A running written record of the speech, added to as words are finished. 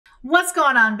What's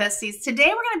going on, besties? Today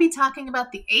we're going to be talking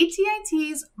about the ATI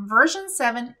TEAS version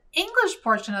 7 English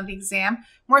portion of the exam,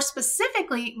 more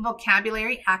specifically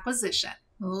vocabulary acquisition.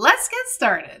 Let's get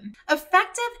started.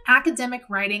 Effective academic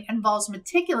writing involves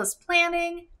meticulous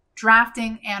planning,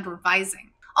 drafting, and revising.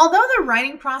 Although the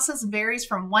writing process varies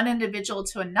from one individual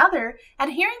to another,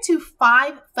 adhering to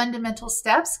 5 fundamental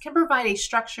steps can provide a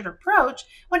structured approach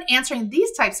when answering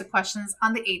these types of questions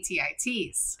on the ATI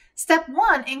TEAS. Step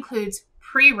 1 includes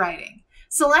Prewriting.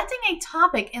 Selecting a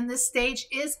topic in this stage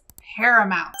is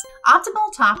paramount.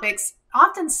 Optimal topics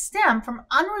often stem from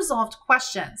unresolved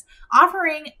questions,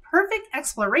 offering perfect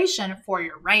exploration for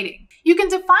your writing. You can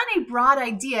define a broad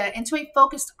idea into a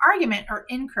focused argument or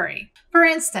inquiry. For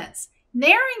instance,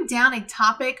 narrowing down a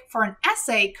topic for an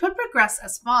essay could progress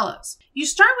as follows. You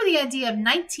start with the idea of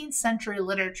 19th century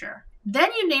literature.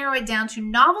 Then you narrow it down to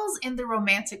novels in the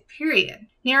Romantic period.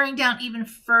 Narrowing down even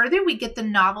further, we get the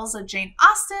novels of Jane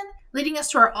Austen, leading us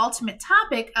to our ultimate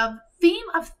topic of theme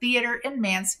of theater in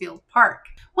Mansfield Park.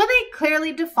 With a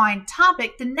clearly defined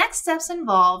topic, the next steps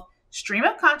involve stream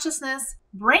of consciousness,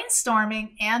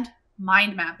 brainstorming, and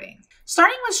mind mapping.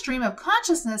 Starting with stream of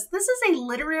consciousness, this is a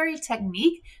literary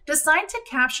technique designed to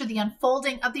capture the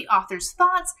unfolding of the author's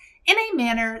thoughts in a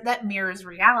manner that mirrors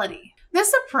reality.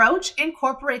 This approach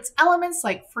incorporates elements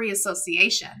like free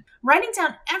association, writing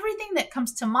down everything that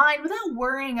comes to mind without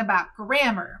worrying about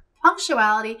grammar,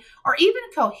 punctuality, or even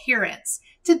coherence,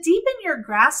 to deepen your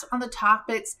grasp on the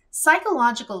topic's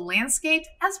psychological landscape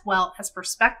as well as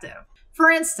perspective. For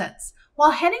instance,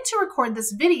 while heading to record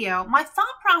this video, my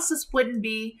thought process wouldn't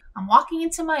be, I'm walking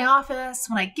into my office.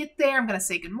 When I get there, I'm going to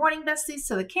say good morning, besties,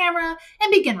 to the camera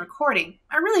and begin recording.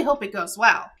 I really hope it goes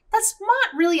well. That's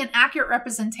not really an accurate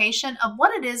representation of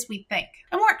what it is we think.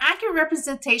 A more accurate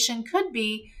representation could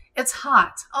be, it's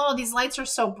hot. Oh, these lights are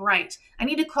so bright. I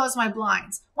need to close my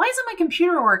blinds. Why isn't my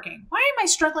computer working? Why am I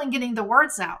struggling getting the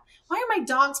words out? Why are my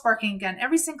dogs barking again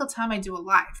every single time I do a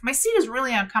live? My seat is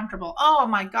really uncomfortable. Oh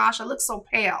my gosh, I look so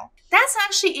pale. That's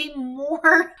actually a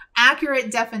more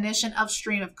accurate definition of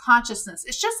stream of consciousness.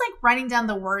 It's just like writing down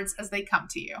the words as they come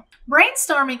to you.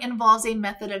 Brainstorming involves a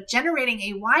method of generating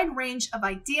a wide range of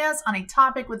ideas on a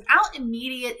topic without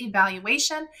immediate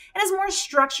evaluation and is more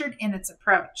structured in its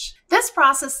approach. This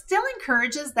process still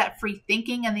encourages that free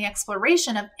thinking and the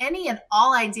exploration of any and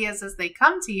all ideas as they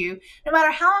come to you, no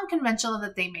matter how unconventional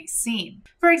that they may seem.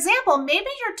 For example, maybe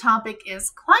your topic is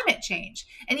climate change,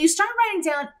 and you start writing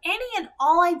down any and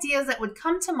all ideas that would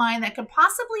come to mind that could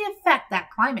possibly affect that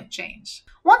climate change.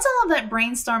 Once all of that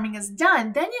brainstorming is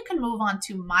done, then you can move on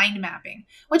to mind mapping,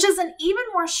 which is an even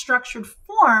more structured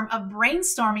form of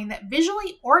brainstorming that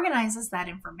visually organizes that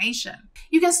information.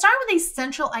 You can start with a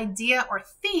central idea or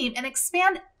theme and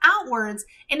expand outwards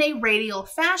in a radial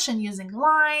fashion using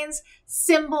lines,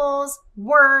 symbols,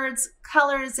 words,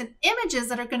 colors, and images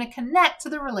that are going to connect to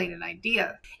the related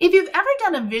idea. If you've ever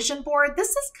done a vision board, this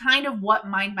is kind of what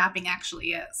mind mapping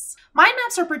actually is. Mind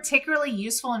maps are particularly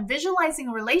useful in visualizing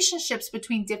relationships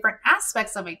between different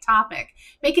aspects of a topic,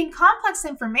 making complex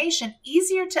information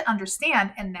easier to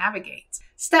understand and navigate.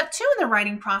 Step 2 in the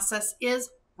writing process is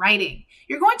writing.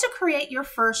 You're going to create your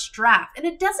first draft, and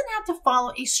it doesn't have to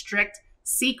follow a strict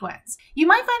sequence. You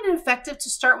might find it effective to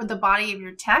start with the body of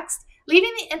your text,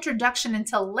 leaving the introduction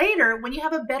until later when you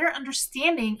have a better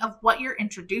understanding of what you're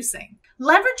introducing.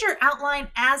 Leverage your outline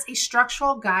as a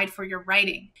structural guide for your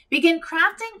writing. Begin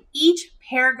crafting each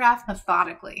paragraph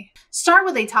methodically. Start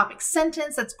with a topic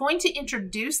sentence that's going to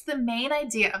introduce the main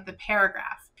idea of the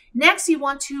paragraph. Next, you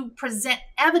want to present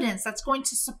evidence that's going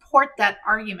to support that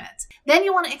argument. Then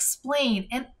you want to explain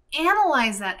and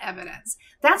analyze that evidence.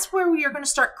 That's where we are going to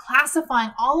start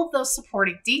classifying all of those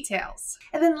supporting details.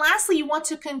 And then lastly, you want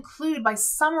to conclude by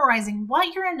summarizing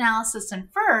what your analysis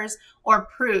infers or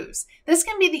proves. This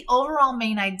can be the overall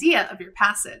main idea of your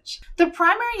passage. The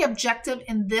primary objective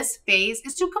in this phase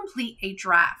is to complete a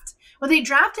draft. With a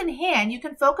draft in hand, you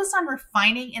can focus on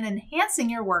refining and enhancing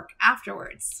your work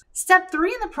afterwards. Step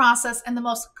 3 in the process, and the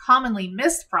most commonly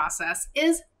missed process,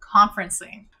 is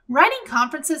conferencing. Writing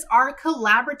conferences are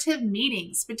collaborative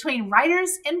meetings between writers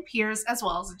and peers as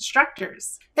well as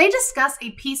instructors. They discuss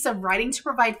a piece of writing to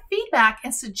provide feedback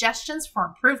and suggestions for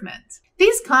improvement.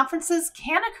 These conferences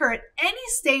can occur at any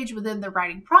stage within the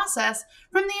writing process,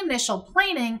 from the initial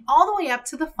planning all the way up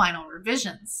to the final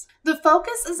revisions. The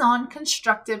focus is on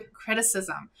constructive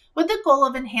criticism, with the goal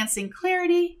of enhancing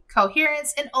clarity,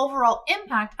 coherence, and overall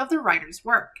impact of the writer's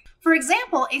work. For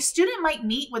example, a student might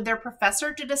meet with their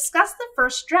professor to discuss the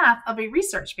first draft of a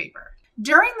research paper.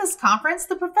 During this conference,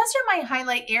 the professor might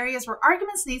highlight areas where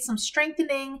arguments need some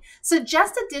strengthening,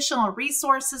 suggest additional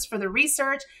resources for the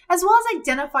research, as well as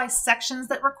identify sections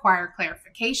that require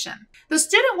clarification. The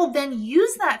student will then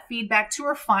use that feedback to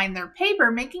refine their paper,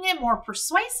 making it more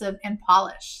persuasive and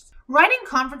polished. Writing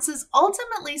conferences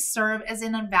ultimately serve as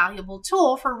an invaluable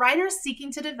tool for writers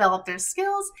seeking to develop their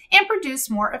skills and produce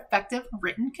more effective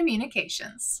written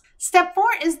communications. Step 4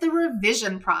 is the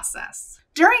revision process.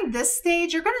 During this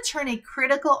stage, you're going to turn a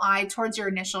critical eye towards your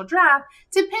initial draft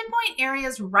to pinpoint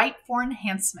areas ripe for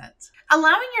enhancement.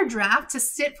 Allowing your draft to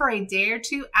sit for a day or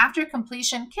two after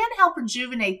completion can help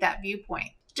rejuvenate that viewpoint.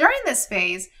 During this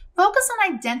phase, focus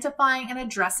on identifying and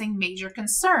addressing major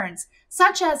concerns,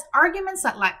 such as arguments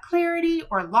that lack clarity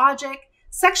or logic,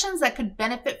 sections that could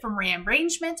benefit from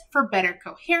rearrangement for better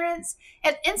coherence,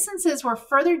 and instances where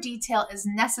further detail is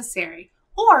necessary,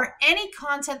 or any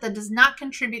content that does not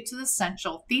contribute to the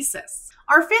central thesis.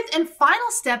 Our fifth and final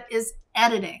step is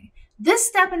editing. This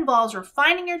step involves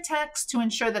refining your text to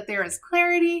ensure that there is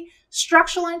clarity,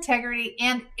 structural integrity,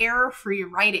 and error-free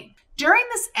writing. During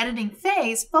this editing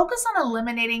phase, focus on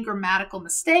eliminating grammatical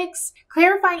mistakes,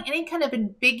 clarifying any kind of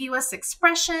ambiguous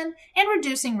expression, and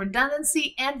reducing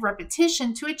redundancy and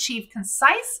repetition to achieve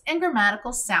concise and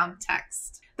grammatical sound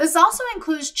text. This also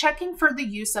includes checking for the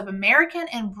use of American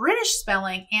and British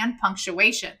spelling and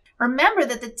punctuation. Remember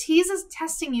that the TEAS is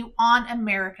testing you on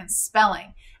American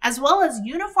spelling, as well as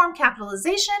uniform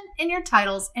capitalization in your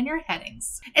titles and your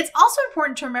headings. It's also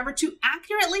important to remember to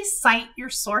accurately cite your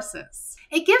sources.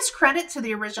 It gives credit to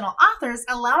the original authors,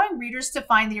 allowing readers to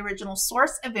find the original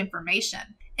source of information.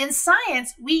 In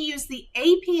science, we use the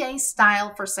APA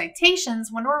style for citations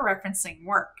when we're referencing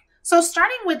work. So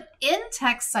starting with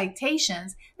in-text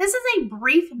citations, this is a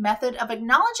brief method of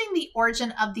acknowledging the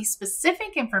origin of the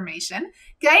specific information,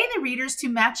 guiding the readers to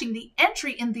matching the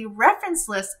entry in the reference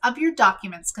list of your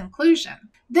document's conclusion.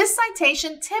 This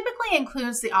citation typically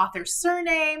includes the author's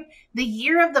surname, the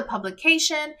year of the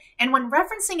publication, and when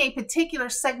referencing a particular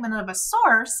segment of a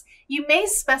source, you may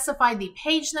specify the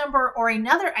page number or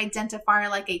another identifier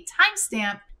like a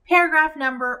timestamp, paragraph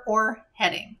number, or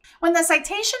heading. When the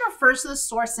citation refers to the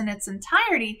source in its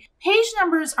entirety, page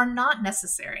numbers are not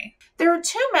necessary. There are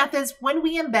two methods when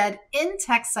we embed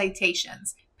in-text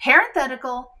citations: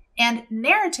 parenthetical and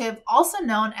narrative, also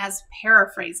known as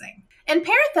paraphrasing. In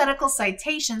parenthetical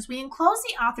citations, we enclose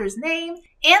the author's name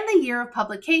and the year of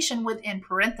publication within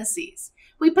parentheses.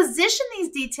 We position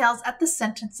these details at the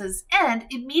sentence's end,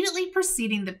 immediately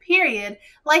preceding the period,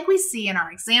 like we see in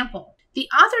our example. The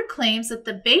author claims that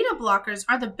the beta blockers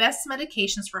are the best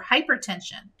medications for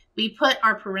hypertension. We put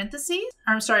our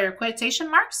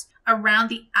quotation marks around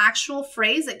the actual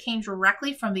phrase that came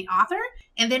directly from the author,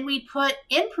 and then we put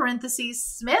in parentheses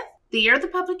Smith, the year of the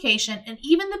publication, and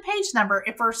even the page number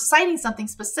if we're citing something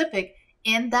specific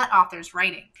in that author's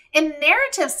writing. In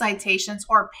narrative citations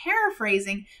or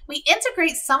paraphrasing, we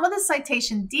integrate some of the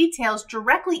citation details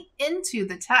directly into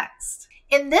the text.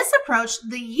 In this approach,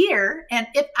 the year and,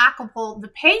 if applicable, the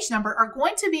page number are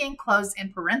going to be enclosed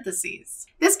in parentheses.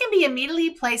 This can be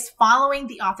immediately placed following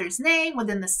the author's name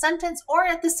within the sentence or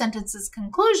at the sentence's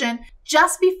conclusion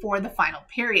just before the final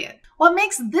period. What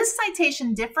makes this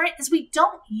citation different is we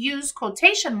don't use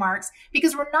quotation marks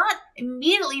because we're not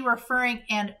immediately referring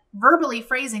and verbally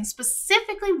phrasing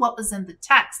specifically what was in the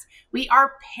text. We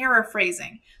are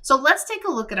paraphrasing. So let's take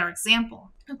a look at our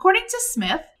example. According to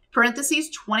Smith, parentheses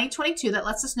 2022, that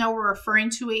lets us know we're referring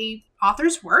to a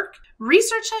author's work.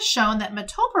 Research has shown that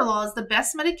metoprolol is the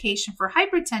best medication for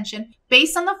hypertension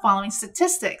based on the following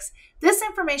statistics. This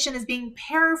information is being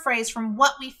paraphrased from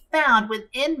what we found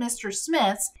within Mr.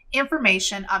 Smith's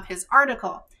information of his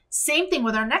article. Same thing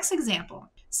with our next example.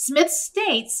 Smith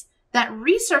states that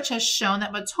research has shown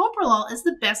that metoprolol is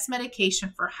the best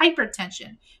medication for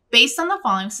hypertension based on the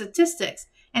following statistics.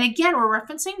 And again, we're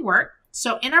referencing work.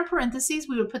 So in our parentheses,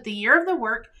 we would put the year of the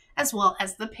work as well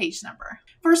as the page number.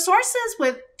 For sources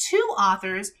with two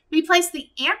authors, we place the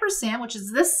ampersand, which is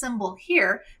this symbol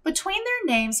here, between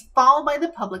their names followed by the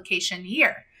publication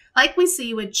year, like we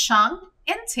see with Cheung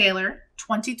and Taylor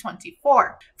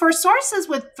 2024. For sources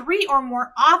with three or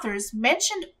more authors,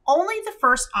 mention only the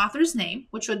first author's name,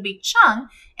 which would be Cheung,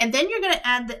 and then you're going to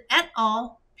add the et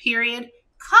al, period,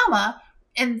 comma,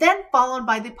 and then followed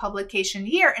by the publication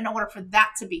year in order for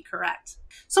that to be correct.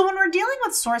 So when we're dealing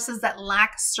with sources that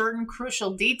lack certain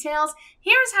crucial details,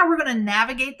 here's how we're going to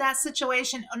navigate that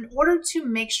situation in order to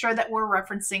make sure that we're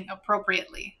referencing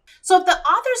appropriately. So if the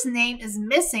author's name is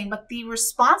missing, but the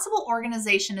responsible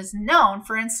organization is known,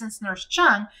 for instance, Nurse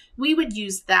Cheung, we would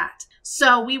use that.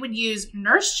 So we would use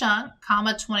Nurse Cheung,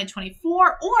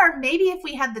 2024, or maybe if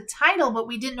we had the title but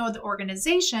we didn't know the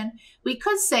organization, we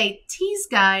could say TEAS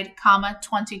Guide,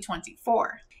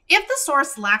 2024. If the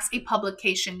source lacks a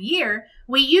publication year,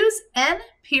 we use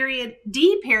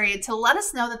N.D. to let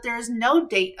us know that there is no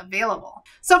date available.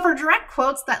 So for direct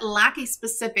quotes that lack a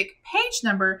specific page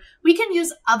number, we can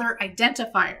use other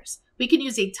identifiers. We can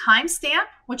use a timestamp,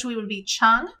 which we would be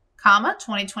Cheung,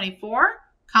 2024,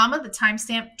 the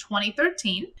timestamp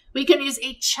 2013. We can use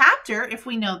a chapter if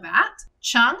we know that,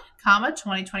 Cheung,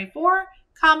 2024,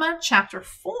 chapter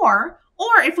 4,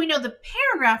 or if we know the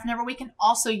paragraph number, we can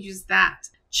also use that.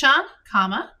 Cheung,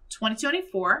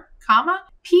 2024,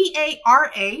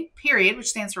 PARA, period, which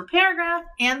stands for paragraph,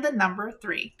 and the number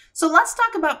 3. So let's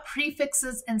talk about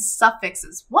prefixes and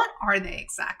suffixes. What are they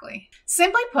exactly?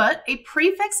 Simply put, a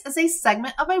prefix is a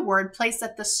segment of a word placed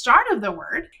at the start of the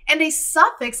word, and a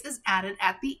suffix is added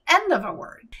at the end of a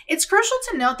word. It's crucial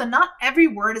to note that not every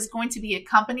word is going to be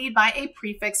accompanied by a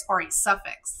prefix or a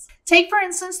suffix. Take, for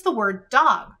instance, the word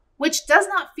dog, which does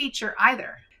not feature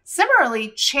either.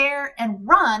 Similarly, chair and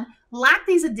run lack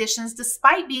these additions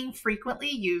despite being frequently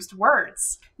used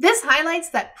words. This highlights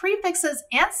that prefixes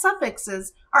and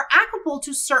suffixes are applicable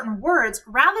to certain words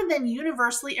rather than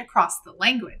universally across the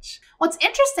language. What's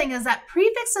interesting is that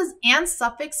prefixes and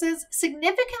suffixes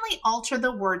significantly alter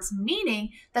the word's meaning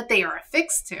that they are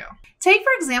affixed to. Take,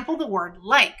 for example, the word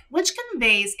like, which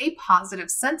conveys a positive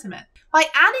sentiment. By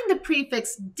adding the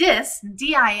prefix dis,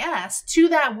 D-I-S, to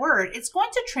that word, it's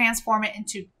going to transform it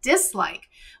into dislike,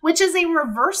 which is a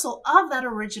reversal of that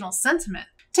original sentiment.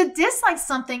 To dislike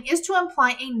something is to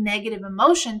imply a negative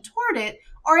emotion toward it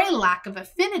or a lack of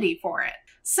affinity for it.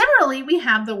 Similarly, we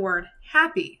have the word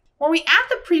happy. When we add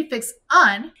the prefix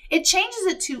un, it changes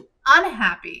it to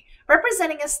unhappy,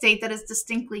 representing a state that is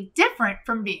distinctly different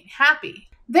from being happy.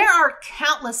 There are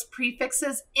countless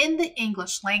prefixes in the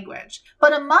English language,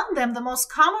 but among them, the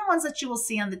most common ones that you will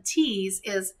see on the T's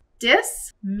is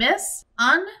dis, miss,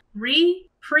 un, re,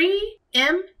 pre,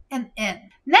 im, and in.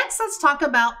 Next, let's talk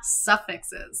about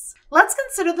suffixes. Let's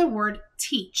consider the word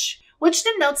teach, which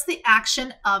denotes the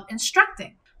action of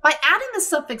instructing. By adding the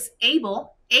suffix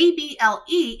able,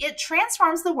 A-B-L-E, it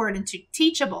transforms the word into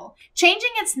teachable, changing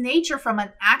its nature from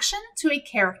an action to a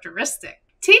characteristic.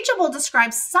 Teachable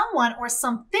describes someone or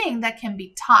something that can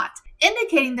be taught,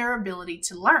 indicating their ability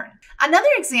to learn. Another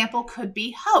example could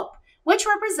be hope, which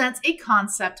represents a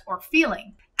concept or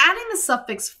feeling. Adding the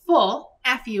suffix full,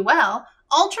 F-U-L,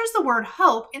 alters the word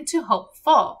hope into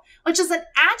hopeful, which is an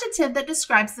adjective that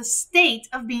describes the state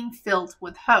of being filled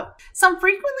with hope. Some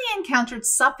frequently encountered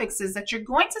suffixes that you're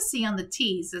going to see on the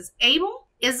T's is able,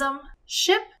 ism,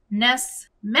 ship, ness,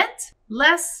 meant,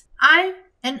 less, I,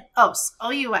 and os,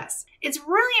 O-U-S. It's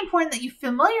really important that you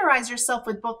familiarize yourself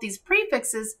with both these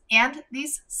prefixes and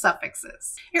these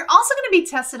suffixes. You're also going to be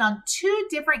tested on 2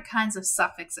 different kinds of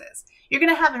suffixes. You're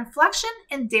going to have inflection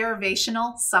and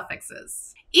derivational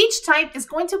suffixes. Each type is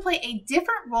going to play a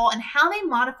different role in how they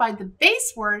modify the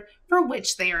base word for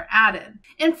which they are added.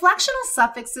 Inflectional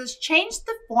suffixes change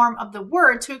the form of the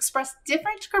word to express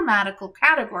different grammatical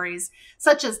categories,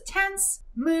 such as tense,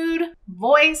 mood,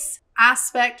 voice,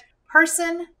 aspect,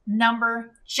 person,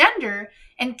 number, gender,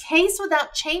 and case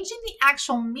without changing the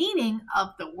actual meaning of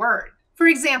the word. For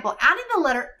example, adding the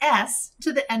letter S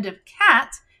to the end of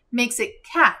cat makes it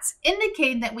cats,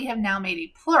 indicating that we have now made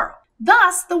a plural.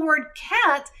 Thus, the word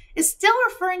cat is still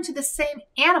referring to the same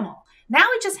animal. Now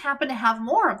we just happen to have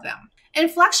more of them.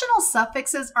 Inflectional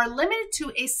suffixes are limited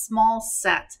to a small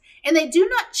set, and they do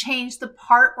not change the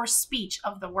part or speech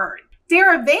of the word.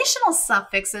 Derivational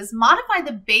suffixes modify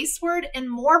the base word in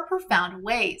more profound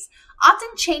ways, often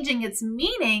changing its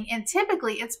meaning and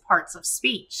typically its parts of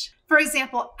speech. For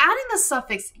example, adding the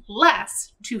suffix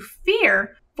less to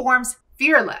fear forms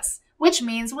fearless, which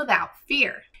means without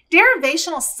fear.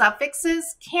 Derivational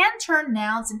suffixes can turn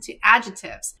nouns into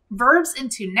adjectives, verbs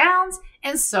into nouns,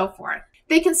 and so forth.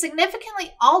 They can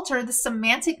significantly alter the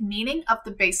semantic meaning of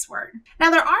the base word. Now,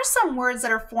 there are some words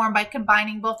that are formed by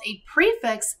combining both a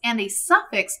prefix and a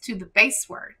suffix to the base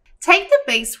word. Take the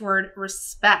base word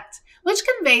respect, which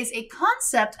conveys a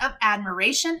concept of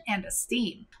admiration and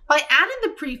esteem. By adding the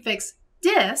prefix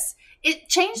dis, it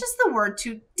changes the word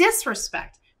to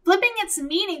disrespect, flipping its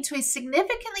meaning to a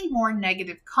significantly more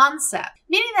negative concept,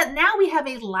 meaning that now we have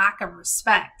a lack of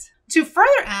respect. To further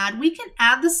add, we can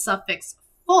add the suffix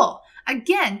disrespectful.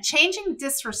 Again, changing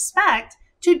disrespect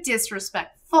to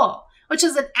disrespectful, which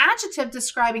is an adjective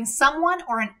describing someone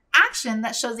or an action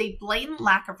that shows a blatant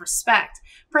lack of respect,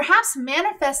 perhaps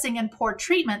manifesting in poor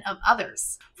treatment of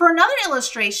others. For another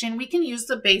illustration, we can use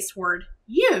the base word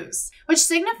use, which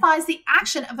signifies the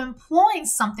action of employing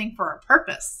something for a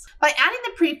purpose. By adding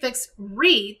the prefix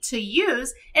re to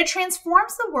use, it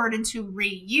transforms the word into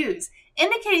reuse,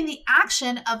 indicating the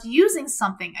action of using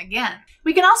something again.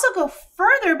 We can also go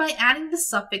further by adding the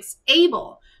suffix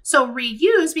able. So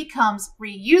reuse becomes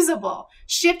reusable,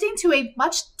 shifting to a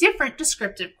much different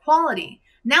descriptive quality.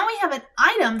 Now we have an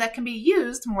item that can be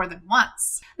used more than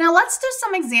once. Now let's do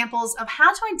some examples of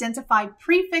how to identify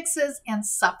prefixes and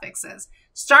suffixes,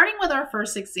 starting with our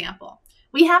first example.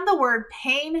 We have the word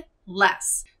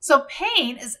painless. So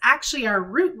pain is actually our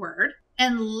root word,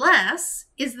 and less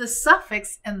is the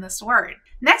suffix in this word.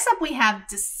 Next up, we have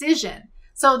decision.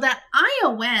 So that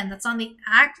ION that's on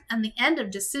the end of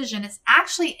decision is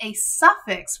actually a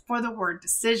suffix for the word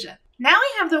decision. Now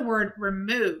we have the word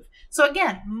remove. So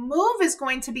again, move is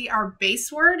going to be our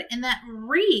base word, and that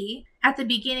re at the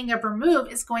beginning of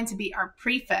remove is going to be our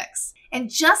prefix. And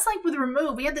just like with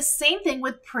remove, we have the same thing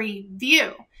with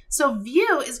preview. So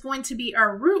view is going to be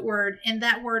our root word, and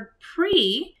that word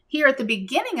pre here at the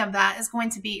beginning of that is going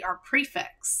to be our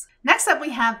prefix. Next up, we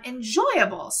have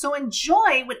enjoyable. So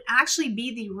enjoy would actually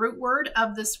be the root word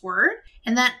of this word,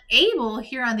 and that able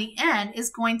here on the end is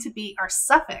going to be our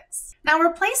suffix. Now,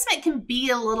 replacement can be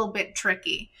a little bit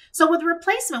tricky. So with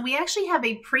replacement, we actually have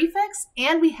a prefix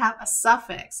and we have a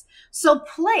suffix. So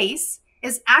place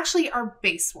is actually our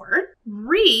base word.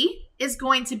 Re is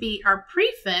going to be our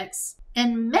prefix,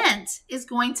 and meant is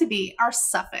going to be our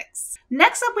suffix.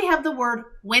 Next up, we have the word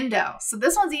window. So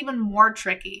this one's even more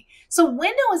tricky. So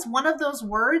window is one of those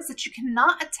words that you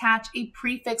cannot attach a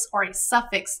prefix or a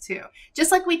suffix to, just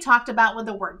like we talked about with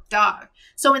the word dog.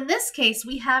 So in this case,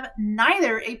 we have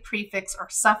neither a prefix or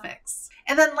suffix.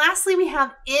 And then lastly, we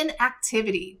have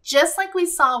inactivity. Just like we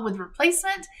saw with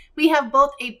replacement, we have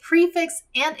both a prefix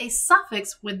and a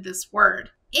suffix with this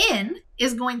word. In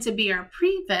is going to be our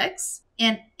prefix,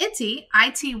 and ity,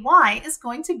 ity, is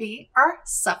going to be our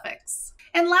suffix.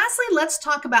 And lastly, let's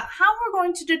talk about how we're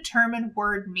going to determine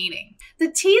word meaning.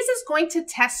 The TEAS is going to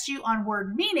test you on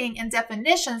word meaning and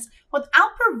definitions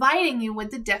without providing you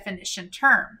with the definition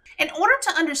term. In order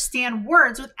to understand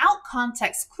words without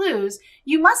context clues,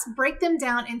 you must break them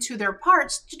down into their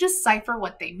parts to decipher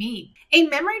what they mean. A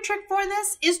memory trick for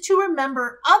this is to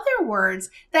remember other words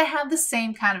that have the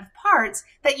same kind of parts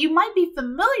that you might be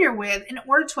familiar with in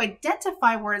order to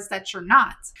identify words that you're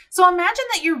not. So imagine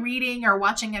that you're reading or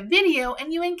watching a video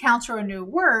and you encounter a new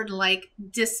word like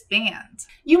disband.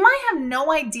 You might have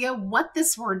no idea what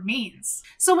this word means.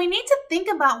 So we need to think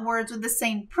about words with the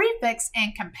same prefix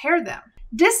and compare them.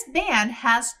 Disband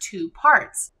has two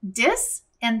parts, dis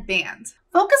and band.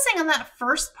 Focusing on that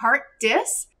first part,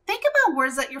 dis, think about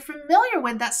words that you're familiar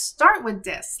with that start with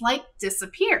dis, like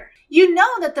disappear. You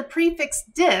know that the prefix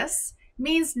dis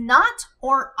means not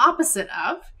or opposite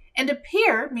of, and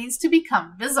appear means to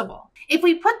become visible. If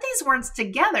we put these words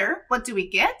together, what do we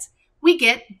get? We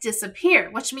get disappear,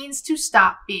 which means to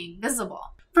stop being visible.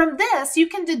 From this, you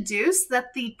can deduce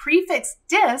that the prefix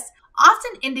dis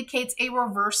often indicates a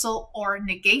reversal or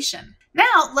negation.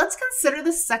 Now, let's consider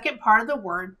the second part of the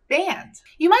word band.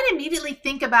 You might immediately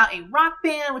think about a rock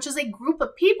band, which is a group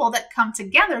of people that come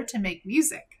together to make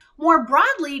music. More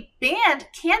broadly, band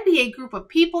can be a group of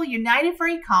people united for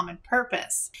a common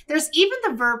purpose. There's even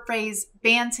the verb phrase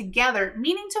band together,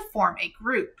 meaning to form a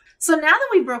group. So now that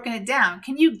we've broken it down,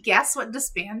 can you guess what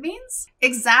disband means?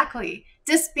 Exactly.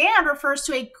 Disband refers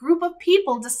to a group of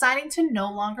people deciding to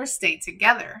no longer stay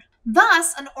together.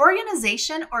 Thus, an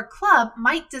organization or club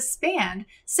might disband,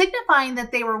 signifying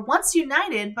that they were once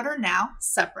united but are now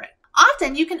separate.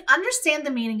 Often, you can understand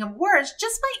the meaning of words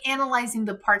just by analyzing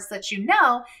the parts that you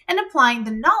know and applying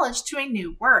the knowledge to a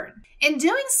new word. In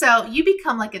doing so, you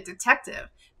become like a detective,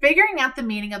 figuring out the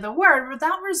meaning of the word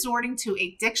without resorting to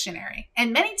a dictionary.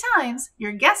 And many times,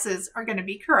 your guesses are going to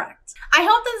be correct. I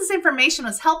hope that this information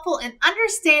was helpful in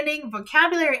understanding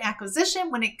vocabulary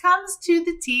acquisition when it comes to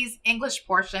the TEAS English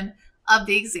portion of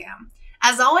the exam.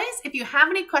 As always, if you have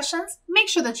any questions, make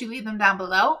sure that you leave them down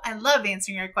below. I love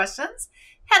answering your questions.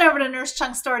 Head over to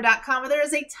nursecheungstore.com where there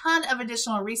is a ton of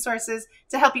additional resources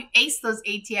to help you ace those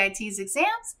ATI TEAS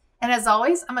exams. And as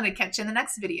always, I'm going to catch you in the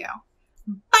next video.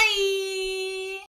 Bye!